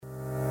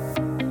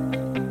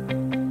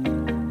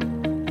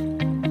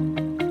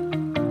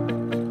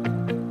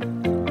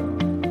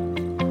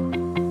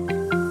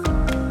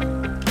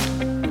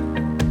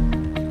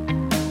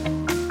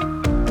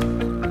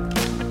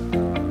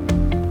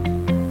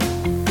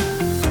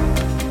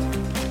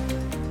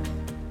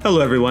Hello,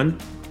 everyone.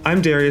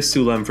 I'm Darius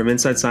Sulam from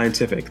Inside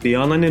Scientific, the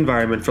online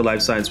environment for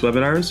life science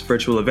webinars,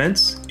 virtual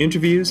events,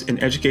 interviews,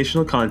 and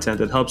educational content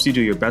that helps you do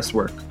your best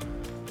work.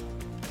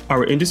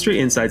 Our Industry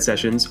Insight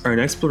sessions are an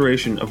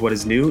exploration of what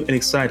is new and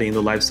exciting in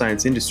the life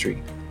science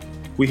industry.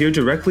 We hear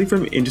directly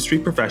from industry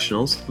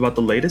professionals about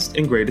the latest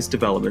and greatest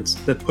developments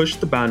that push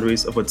the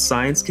boundaries of what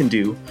science can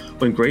do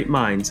when great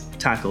minds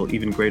tackle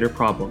even greater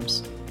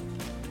problems.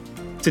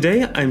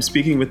 Today, I'm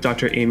speaking with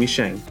Dr. Amy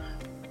Sheng,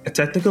 a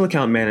technical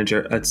account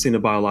manager at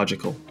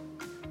Xenobiological.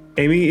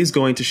 Amy is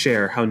going to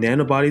share how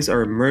nanobodies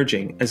are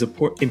emerging as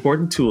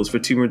important tools for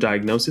tumor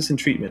diagnosis and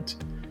treatment.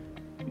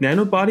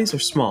 Nanobodies are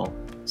small,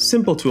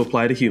 simple to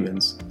apply to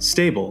humans,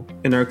 stable,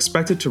 and are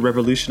expected to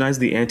revolutionize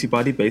the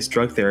antibody-based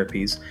drug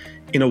therapies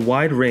in a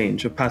wide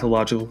range of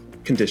pathological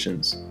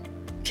conditions,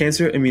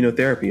 cancer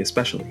immunotherapy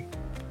especially.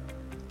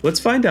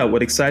 Let's find out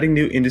what exciting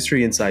new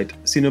industry insight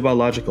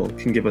Xenobiological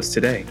can give us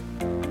today.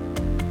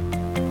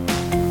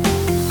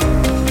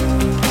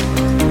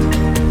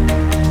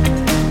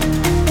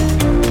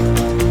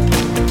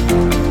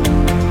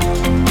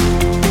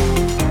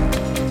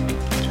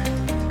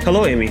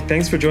 Hello, Amy.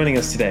 Thanks for joining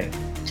us today.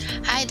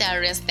 Hi,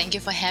 Darius. Thank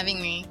you for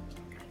having me.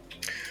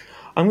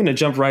 I'm going to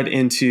jump right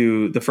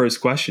into the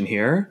first question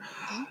here,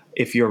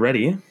 if you're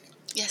ready.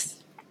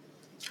 Yes.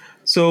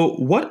 So,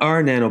 what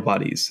are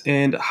nanobodies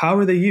and how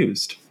are they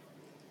used?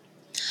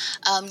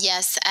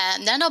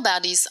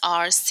 Nanobodies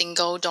are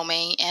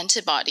single-domain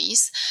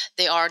antibodies.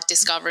 They are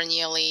discovered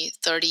nearly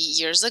 30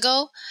 years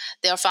ago.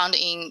 They are found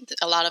in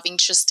a lot of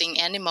interesting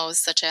animals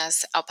such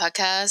as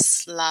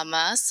alpacas,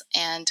 llamas,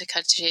 and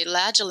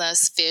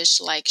cartilaginous fish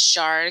like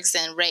sharks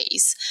and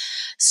rays.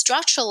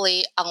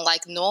 Structurally,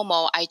 unlike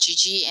normal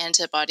IgG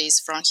antibodies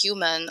from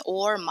human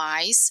or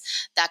mice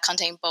that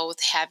contain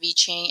both heavy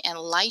chain and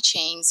light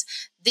chains,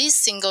 these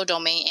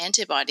single-domain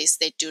antibodies,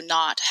 they do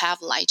not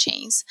have light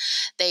chains.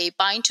 They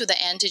bind to the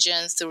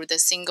antigen through the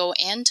single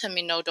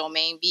N-terminal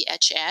domain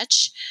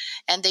VHH,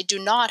 and they do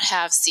not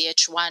have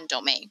CH1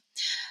 domain.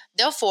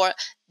 Therefore,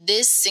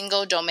 these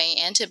single-domain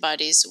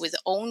antibodies with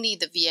only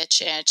the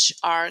VHH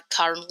are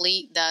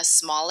currently the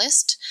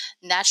smallest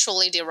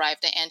naturally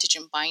derived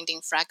antigen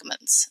binding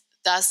fragments.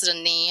 Thus the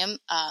name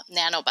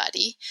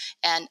nanobody,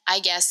 and I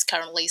guess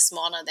currently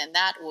smaller than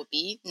that would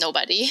be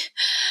nobody.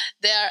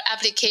 Their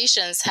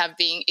applications have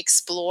been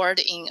explored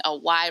in a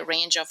wide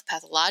range of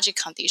pathologic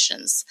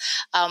conditions,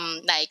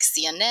 like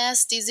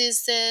CNS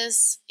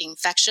diseases,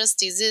 infectious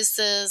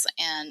diseases,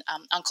 and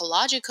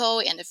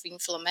oncological and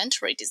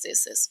inflammatory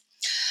diseases.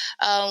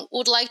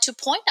 Would like to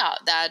point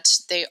out that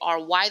they are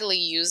widely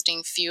used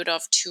in field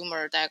of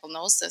tumor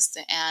diagnosis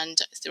and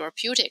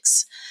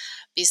therapeutics.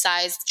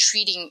 Besides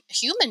treating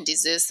human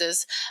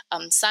diseases,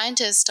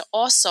 scientists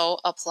also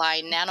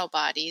apply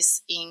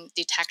nanobodies in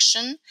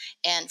detection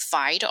and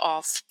fight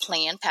of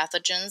plant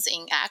pathogens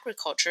in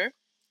agriculture.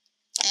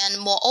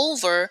 And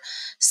moreover,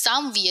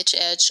 some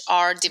VHH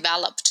are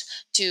developed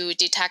to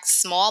detect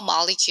small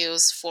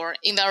molecules for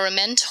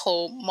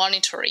environmental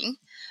monitoring.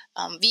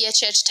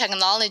 VHH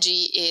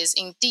technology is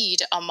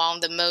indeed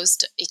among the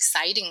most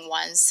exciting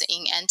ones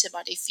in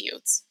antibody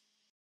fields.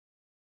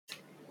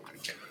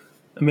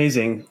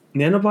 Amazing.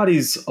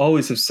 Nanobodies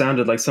always have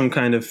sounded like some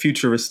kind of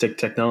futuristic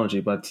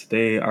technology, but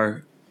they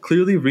are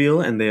clearly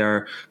real and they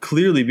are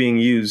clearly being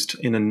used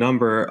in a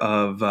number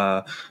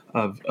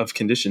of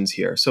conditions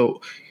here.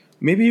 So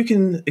maybe you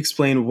can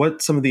explain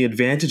what some of the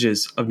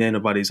advantages of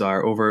nanobodies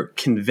are over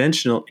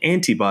conventional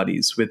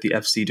antibodies with the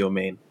Fc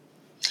domain.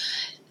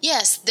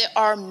 Yes, there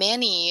are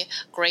many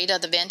great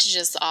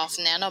advantages of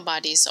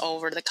nanobodies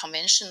over the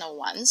conventional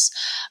ones.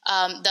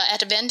 The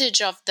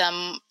advantage of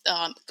them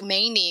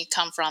mainly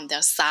come from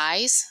their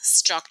size,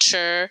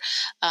 structure,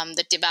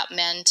 the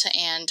development,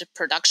 and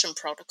production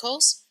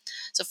protocols.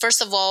 So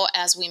first of all,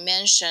 as we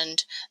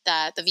mentioned,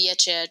 that the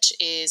VHH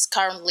is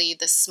currently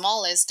the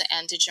smallest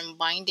antigen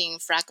binding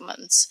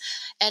fragments.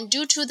 And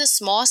due to the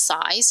small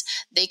size,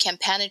 they can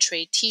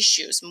penetrate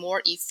tissues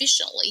more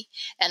efficiently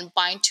and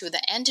bind to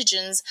the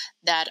antigens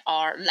that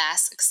are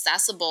less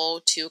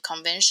accessible to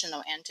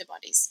conventional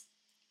antibodies.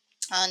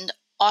 And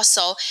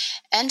also,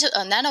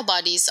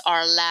 nanobodies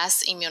are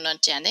less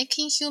immunogenic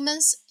in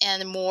humans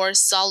and more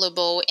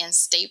soluble and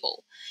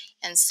stable.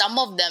 And some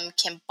of them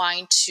can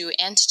bind to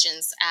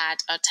antigens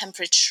at a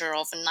temperature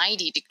of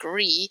 90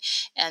 degrees,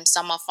 and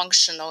some are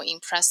functional in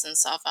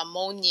presence of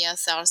ammonia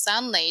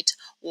thiocyanate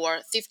or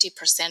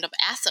 50% of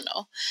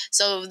ethanol.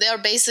 So they're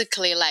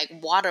basically like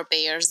water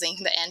bears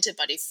in the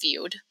antibody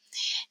field.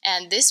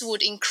 And this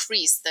would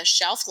increase the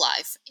shelf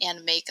life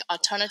and make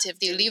alternative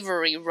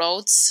delivery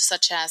routes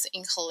such as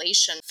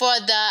inhalation. For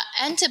the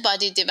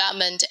antibody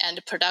development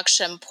and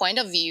production point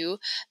of view,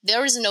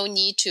 there is no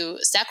need to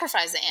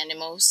sacrifice the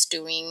animals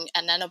doing a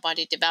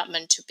nanobody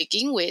development to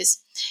begin with.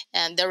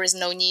 And there is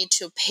no need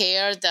to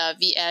pair the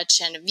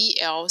VH and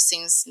VL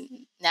since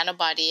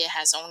nanobody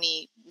has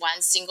only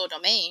one single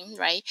domain,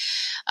 right?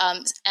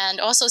 And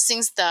also,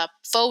 since the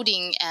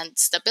folding and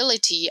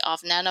stability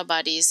of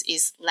nanobodies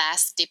is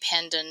less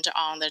dependent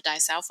on the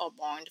disulfide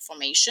bond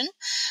formation,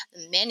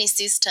 many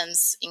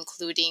systems,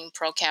 including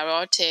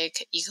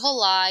prokaryotic, E.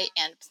 coli,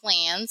 and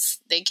plants,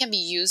 they can be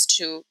used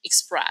to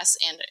express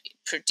and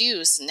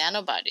produce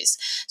nanobodies.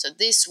 So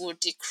this would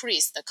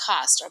decrease the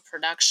cost of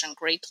production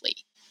greatly.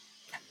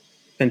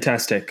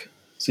 Fantastic.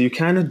 So you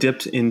kind of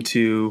dipped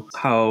into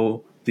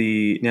how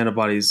the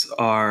nanobodies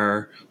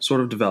are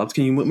sort of developed.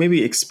 Can you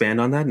maybe expand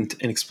on that and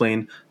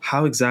explain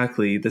how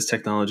exactly this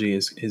technology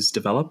is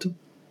developed?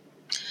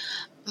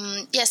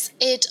 Yes,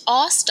 it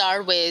all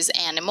starts with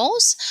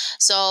animals.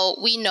 So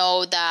we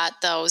know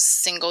that those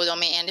single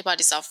domain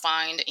antibodies are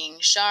found in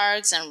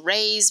sharks and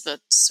rays,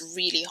 but it's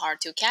really hard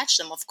to catch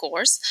them, of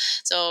course.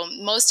 So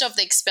most of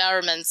the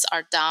experiments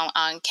are done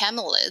on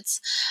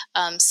camelids.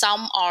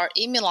 Some are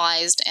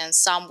immunized and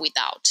some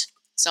without.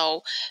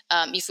 So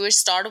if we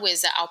start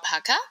with the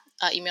alpaca,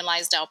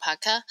 immunized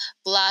alpaca,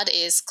 blood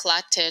is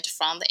collected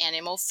from the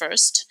animal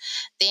first.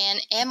 Then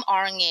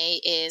mRNA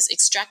is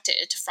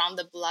extracted from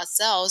the blood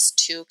cells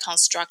to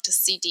construct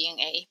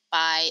cDNA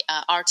by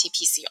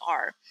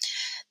RT-PCR.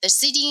 The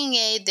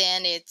cDNA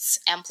then it's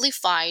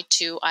amplified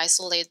to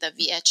isolate the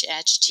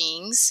VHH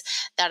genes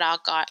that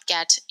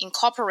get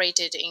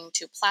incorporated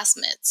into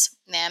plasmids.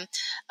 Then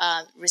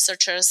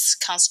researchers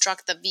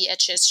construct the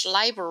VHH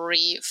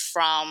library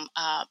from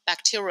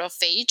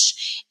bacteriophage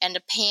and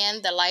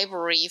pan the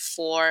library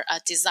for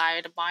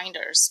desired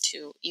binders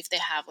to if they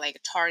have like a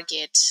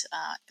target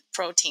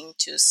protein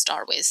to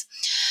start with.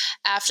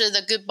 After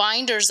the good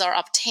binders are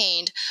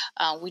obtained,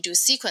 we do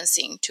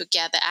sequencing to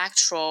get the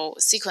actual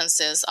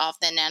sequences of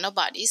the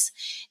nanobodies,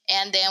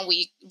 and then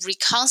we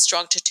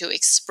reconstruct to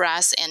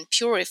express and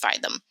purify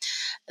them.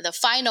 The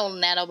final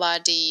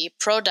nanobody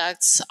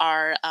products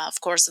are,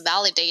 of course,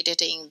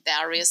 validated in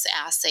various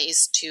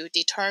assays to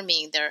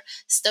determine their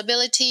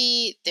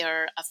stability,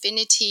 their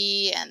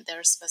affinity, and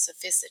their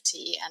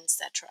specificity,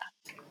 etc.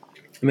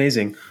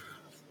 Amazing.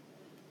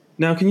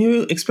 Now, can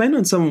you expand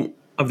on some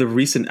of the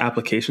recent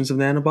applications of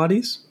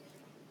nanobodies?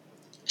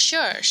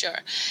 Sure.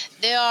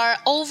 There are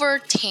over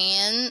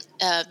 10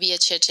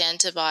 VHH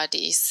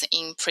antibodies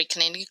in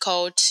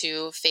preclinical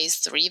to phase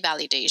 3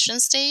 validation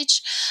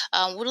stage.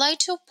 Would like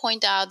to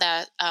point out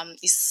that,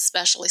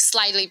 especially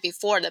slightly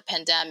before the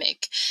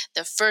pandemic,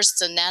 the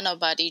first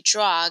nanobody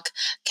drug,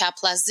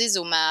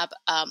 caplazizumab,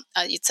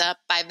 it's a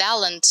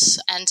bivalent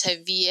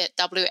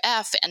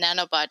anti-VEGF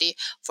antibody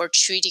for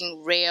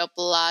treating rare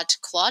blood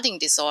clotting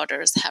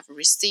disorders, have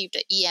received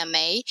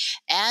EMA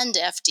and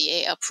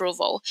FDA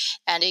approval,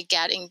 and it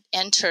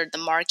entered the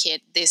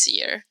market this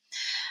year.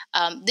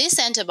 This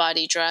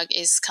antibody drug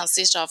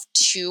consists of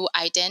two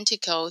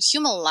identical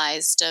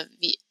humanized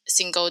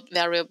single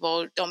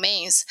variable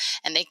domains,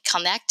 and they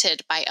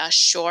connected by a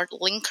short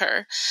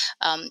linker.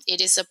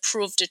 It is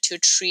approved to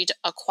treat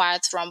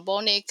acquired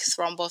thrombotic,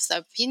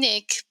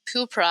 thrombocytopenic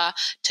purpura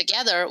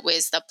together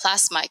with the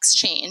plasma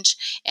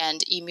exchange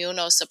and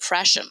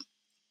immunosuppression.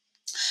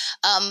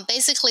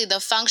 Basically, the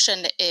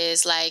function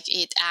is like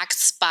it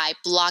acts by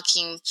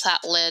blocking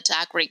platelet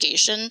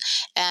aggregation,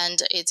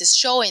 and it is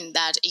showing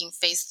that in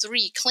phase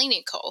 3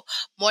 clinical,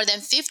 more than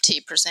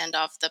 50%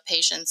 of the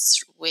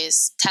patients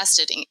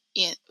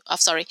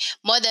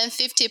more than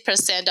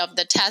 50% of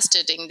the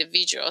tested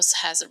individuals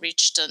has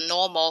reached a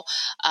normal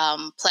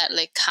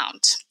platelet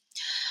count.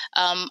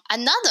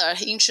 Another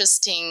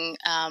interesting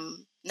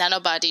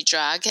nanobody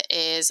drug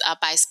is a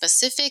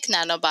bispecific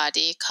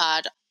nanobody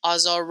called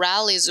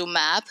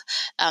ozoralizumab.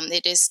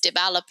 It is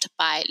developed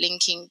by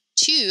linking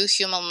two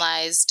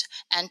humanized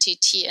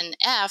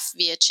anti-TNF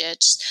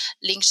VHH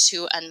linked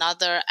to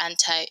another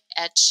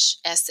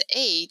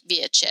anti-HSA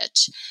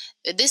VHH.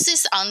 This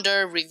is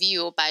under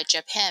review by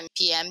Japan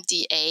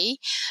PMDA.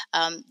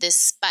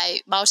 This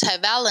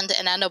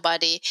multivalent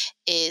antibody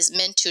is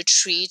meant to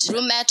treat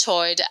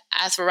rheumatoid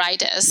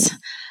arthritis.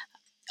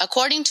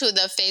 According to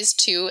the phase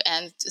 2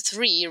 and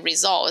 3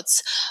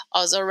 results,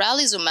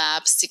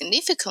 ozoralizumab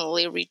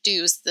significantly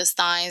reduced the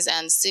signs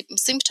and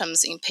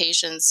symptoms in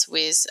patients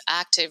with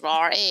active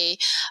RA,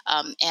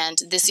 and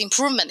this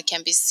improvement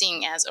can be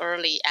seen as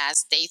early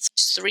as day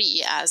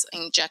 3 as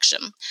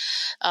injection.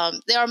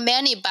 There are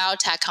many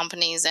biotech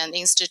companies and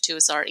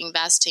institutes are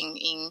investing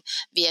in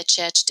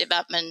VHH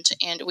development,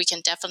 and we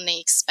can definitely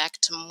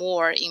expect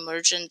more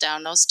emergent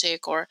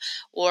diagnostic or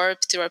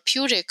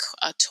therapeutic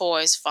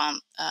toys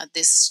from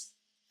this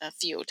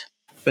field.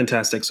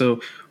 Fantastic. So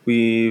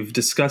we've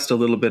discussed a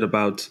little bit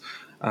about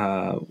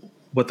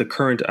what the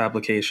current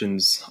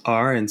applications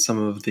are and some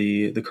of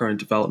the current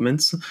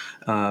developments,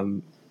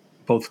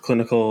 both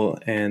clinical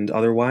and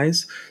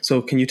otherwise.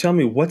 So can you tell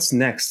me what's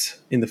next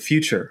in the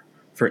future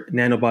for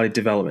nanobody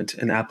development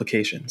and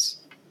applications?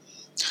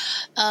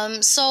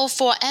 So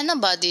for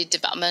antibody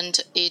development,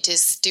 it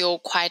is still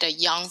quite a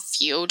young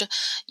field.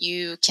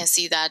 You can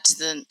see that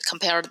the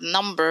compared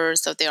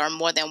numbers, so there are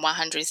more than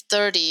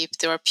 130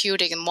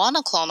 therapeutic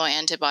monoclonal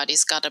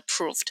antibodies got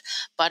approved,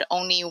 but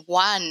only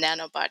one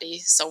nanobody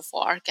so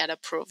far got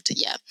approved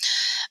yet.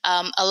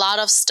 A lot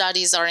of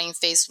studies are in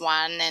phase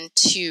 1 and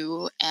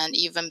 2, and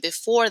even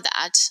before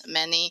that,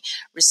 many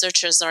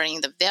researchers are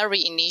in the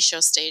very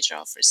initial stage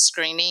of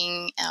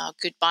screening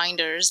good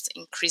binders,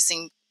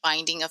 increasing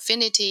binding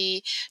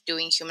affinity,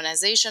 doing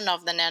humanization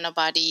of the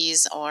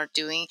nanobodies, or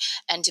doing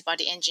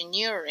antibody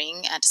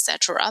engineering,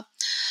 etc.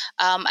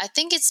 I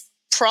think it's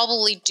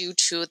probably due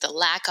to the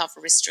lack of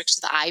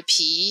restricted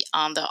IP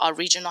on the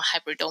original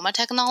hybridoma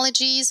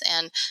technologies,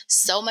 and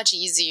so much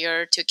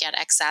easier to get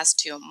access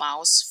to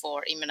mouse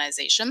for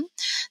immunization.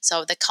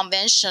 So the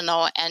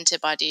conventional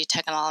antibody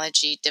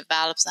technology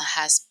develops and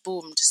has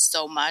boomed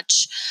so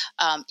much,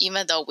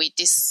 even though we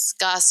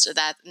discussed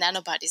that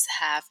nanobodies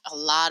have a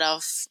lot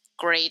of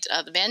great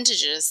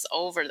advantages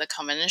over the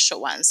conventional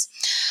ones.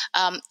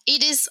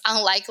 It is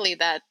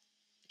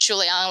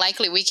truly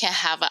unlikely we can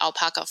have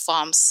alpaca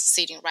farms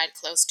sitting right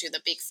close to the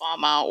big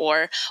pharma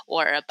or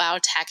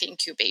biotech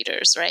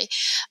incubators, right?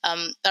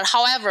 But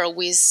however,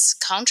 with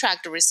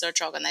contract research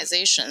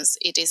organizations,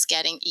 it is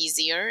getting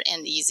easier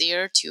and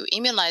easier to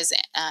immunize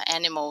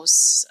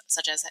animals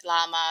such as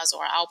llamas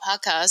or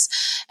alpacas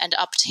and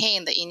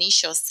obtain the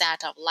initial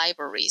set of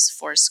libraries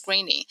for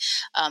screening.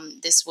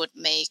 This would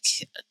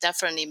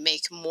definitely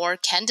make more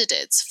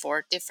candidates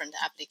for different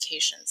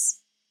applications.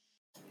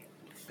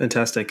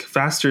 Fantastic.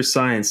 Faster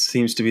science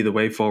seems to be the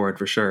way forward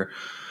for sure.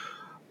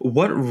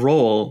 What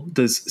role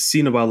does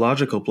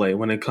xenobiological play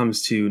when it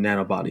comes to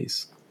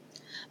nanobodies?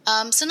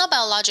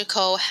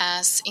 Xenobiological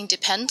has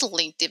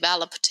independently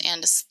developed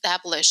and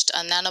established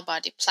a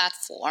nanobody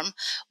platform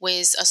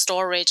with a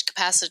storage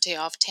capacity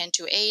of 10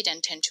 to 8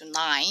 and 10 to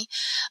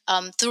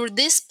 9. Through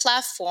this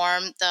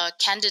platform, the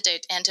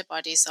candidate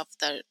antibodies of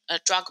the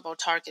druggable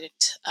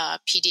target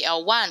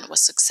PD-L1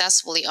 was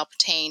successfully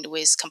obtained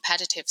with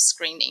competitive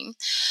screening.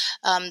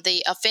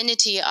 The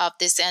affinity of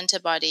this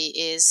antibody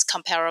is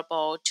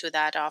comparable to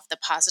that of the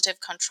positive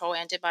control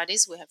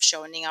antibodies we have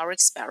shown in our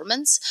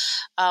experiments,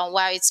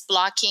 while its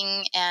blocking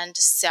and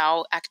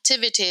cell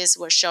activities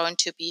were shown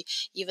to be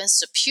even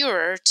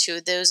superior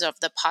to those of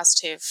the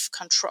positive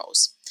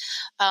controls.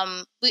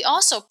 We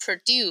also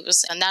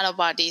produce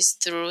nanobodies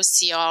through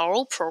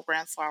CRO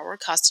program for our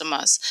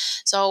customers.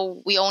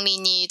 So we only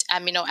need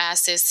amino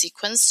acid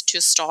sequence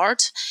to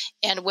start,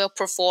 and we'll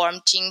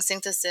perform gene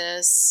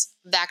synthesis,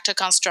 vector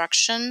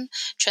construction,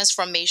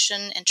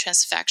 transformation, and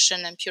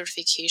transfection and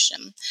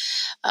purification.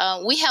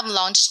 We have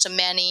launched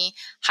many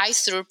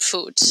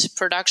high-throughput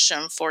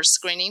production for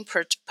screening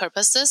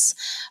purposes.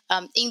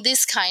 In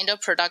this kind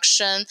of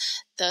production,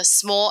 the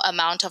small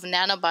amount of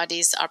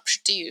nanobodies are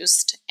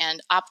produced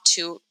and up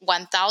to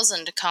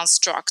 1,000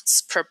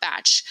 constructs per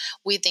batch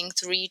within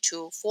 3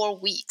 to 4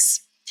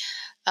 weeks.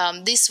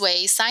 This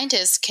way,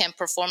 scientists can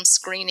perform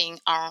screening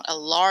on a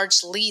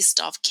large list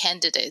of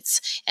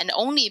candidates and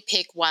only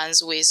pick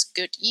ones with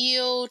good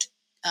yield,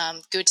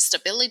 good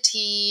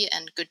stability,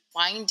 and good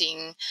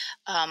binding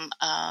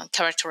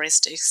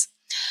characteristics.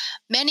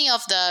 Many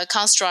of the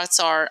constructs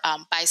are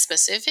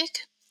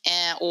bispecific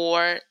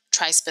or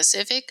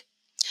trispecific.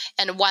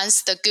 And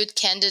once the good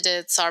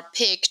candidates are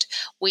picked,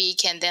 we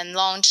can then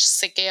launch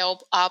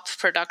scale-up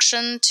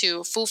production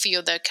to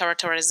fulfill the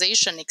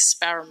characterization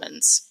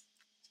experiments.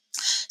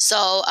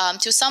 So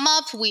to sum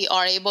up, we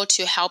are able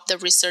to help the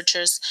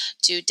researchers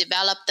to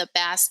develop the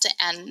best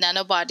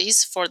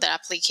nanobodies for the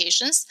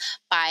applications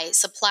by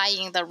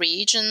supplying the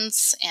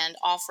reagents and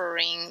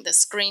offering the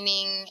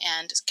screening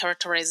and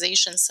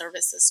characterization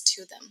services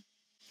to them.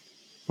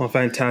 Well,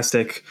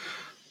 fantastic.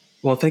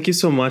 Well, thank you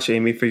so much,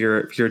 Amy, for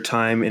your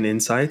time and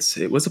insights.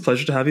 It was a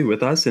pleasure to have you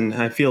with us, and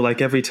I feel like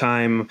every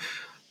time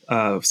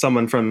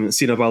someone from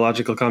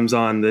Xenobiological comes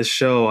on this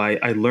show,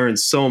 I learn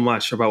so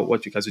much about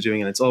what you guys are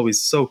doing, and it's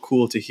always so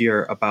cool to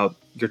hear about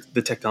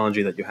the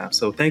technology that you have.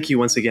 So thank you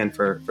once again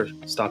for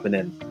stopping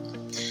in.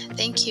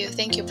 Thank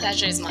you.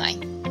 Pleasure is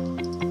mine.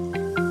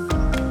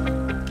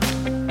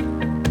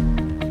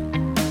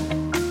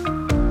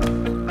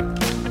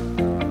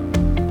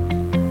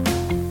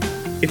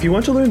 If you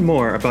want to learn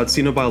more about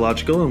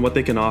Xenobiological and what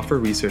they can offer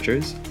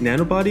researchers,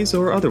 nanobodies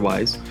or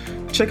otherwise,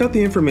 check out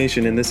the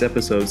information in this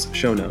episode's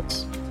show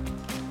notes.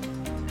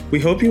 We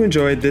hope you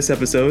enjoyed this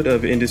episode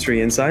of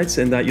Industry Insights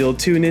and that you'll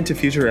tune into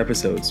future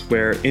episodes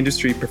where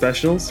industry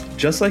professionals,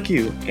 just like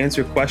you,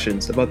 answer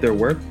questions about their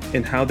work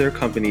and how their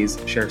companies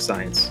share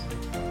science.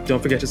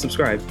 Don't forget to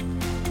subscribe.